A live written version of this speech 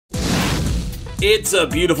It's a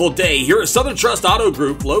beautiful day here at Southern Trust Auto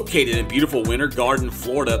Group, located in beautiful Winter Garden,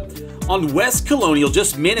 Florida, on West Colonial,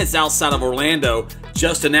 just minutes outside of Orlando,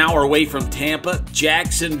 just an hour away from Tampa,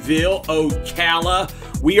 Jacksonville, Ocala.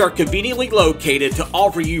 We are conveniently located to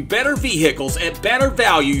offer you better vehicles at better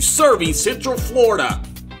value, serving Central Florida.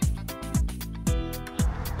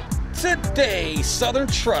 Today, Southern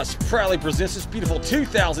Trust proudly presents this beautiful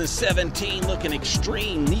 2017 looking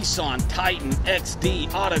extreme Nissan Titan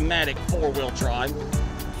XD automatic four-wheel drive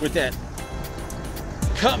with that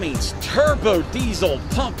Cummins turbo diesel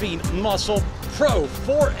pumping muscle Pro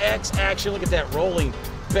 4X action. Look at that rolling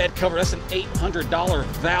bed cover. That's an $800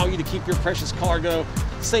 value to keep your precious cargo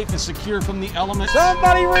safe and secure from the elements.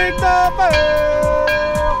 Somebody ring the bell!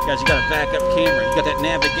 Guys, you got a backup camera. You got that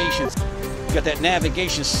navigation. You got that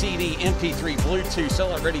navigation CD, MP3, Bluetooth,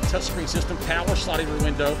 cellular ready touchscreen system, power sliding rear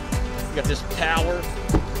window. You got this power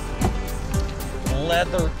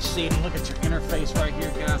leather seating. Look at your interface right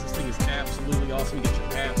here, guys. This thing is absolutely awesome. You get your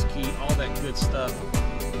apps key, all that good stuff.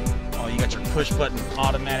 Oh, you got your push button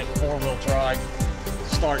automatic four-wheel drive,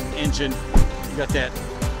 starting engine. You got that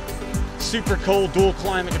super cold dual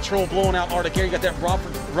climate control blowing out Arctic air. You got that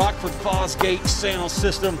Rockford Fosgate sound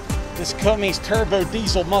system. This Cummins turbo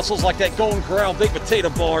diesel muscles like that Golden Corral baked potato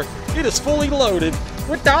bar. It is fully loaded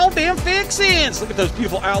with all damn fixins. Look at those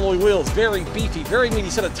beautiful alloy wheels. Very beefy, very meaty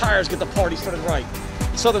set of tires. Get the party started right.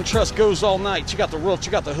 Southern Trust goes all night. Check out the roof,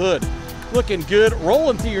 check out the hood. Looking good,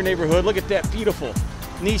 rolling through your neighborhood. Look at that beautiful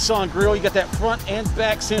Nissan grill. You got that front and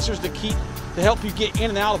back sensors to help you get in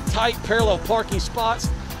and out of tight parallel parking spots.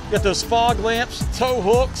 You got those fog lamps, tow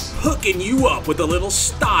hooks. Hooking you up with a little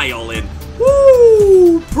style and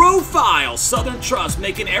woo! Profile. Southern Trust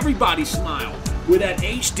making everybody smile with that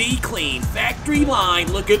HD clean factory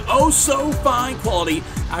line, looking oh so fine quality.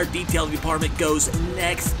 Our detailing department goes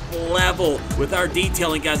next level with our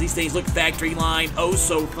detailing, guys. These things look factory line, oh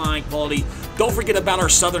so fine quality. Don't forget about our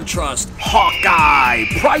Southern Trust Hawkeye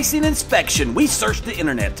pricing inspection. We search the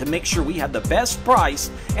internet to make sure we have the best price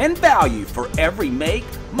and value for every make,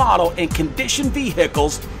 model, and condition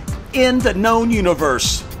vehicles in the known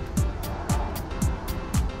universe.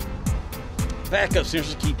 Backup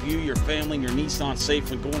sensors keep you, your family, and your Nissan safe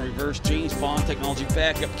when going reverse. James Bond technology,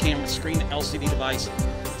 backup camera, screen, LCD device.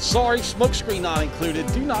 Sorry, smoke screen not included.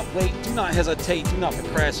 Do not wait, do not hesitate, do not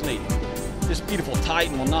procrastinate. This beautiful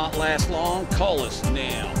Titan will not last long. Call us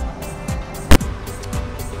now.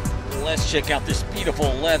 Let's check out this beautiful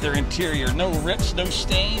leather interior. No rips, no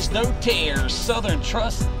stains, no tears. Southern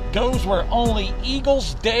Trust goes where only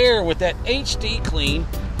eagles dare with that HD clean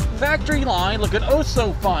factory line, looking oh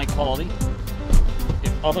so fine quality.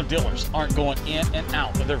 Other dealers aren't going in and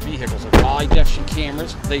out of their vehicles with high definition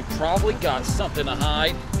cameras. They've probably got something to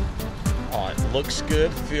hide. Oh, it looks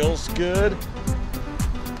good, feels good.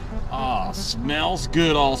 Ah, smells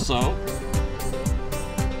good also.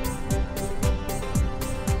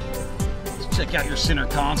 Let's check out your center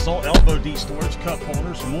console, elbow D storage, cup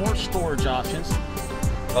holders, more storage options.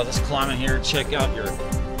 Let's climb in here and check out your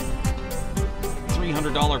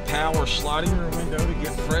 $300 power sliding rear window to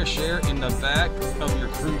get fresh air in the back of your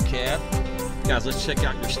crew cab. Guys, let's check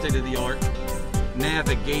out your state-of-the-art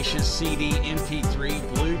navigation CD, MP3,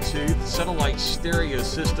 Bluetooth, satellite stereo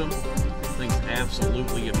system. This thing's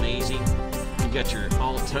absolutely amazing. You got your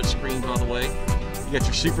all touchscreen, by the way. You got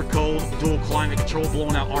your super cold dual climate control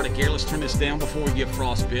blowing out Arctic air. Let's turn this down before we get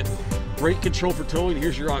frostbit. Brake control for towing.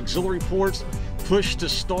 Here's your auxiliary ports. Push to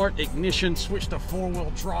start, ignition, switch to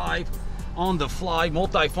four-wheel drive. On the fly,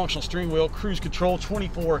 multifunctional steering wheel, cruise control,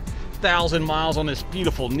 24,000 miles on this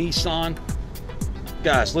beautiful Nissan.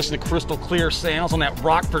 Guys, listen to crystal clear sounds on that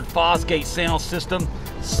Rockford Fosgate sound system.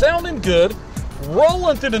 Sounding good,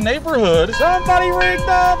 rolling through the neighborhood. Somebody ring the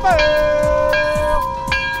bell!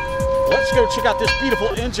 Let's go check out this beautiful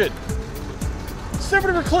engine.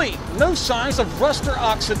 Super clean, no signs of rust or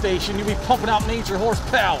oxidation. You'll be pumping out major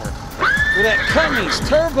horsepower with that Cummins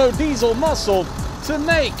turbo diesel muscle to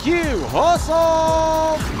make you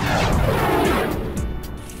hustle!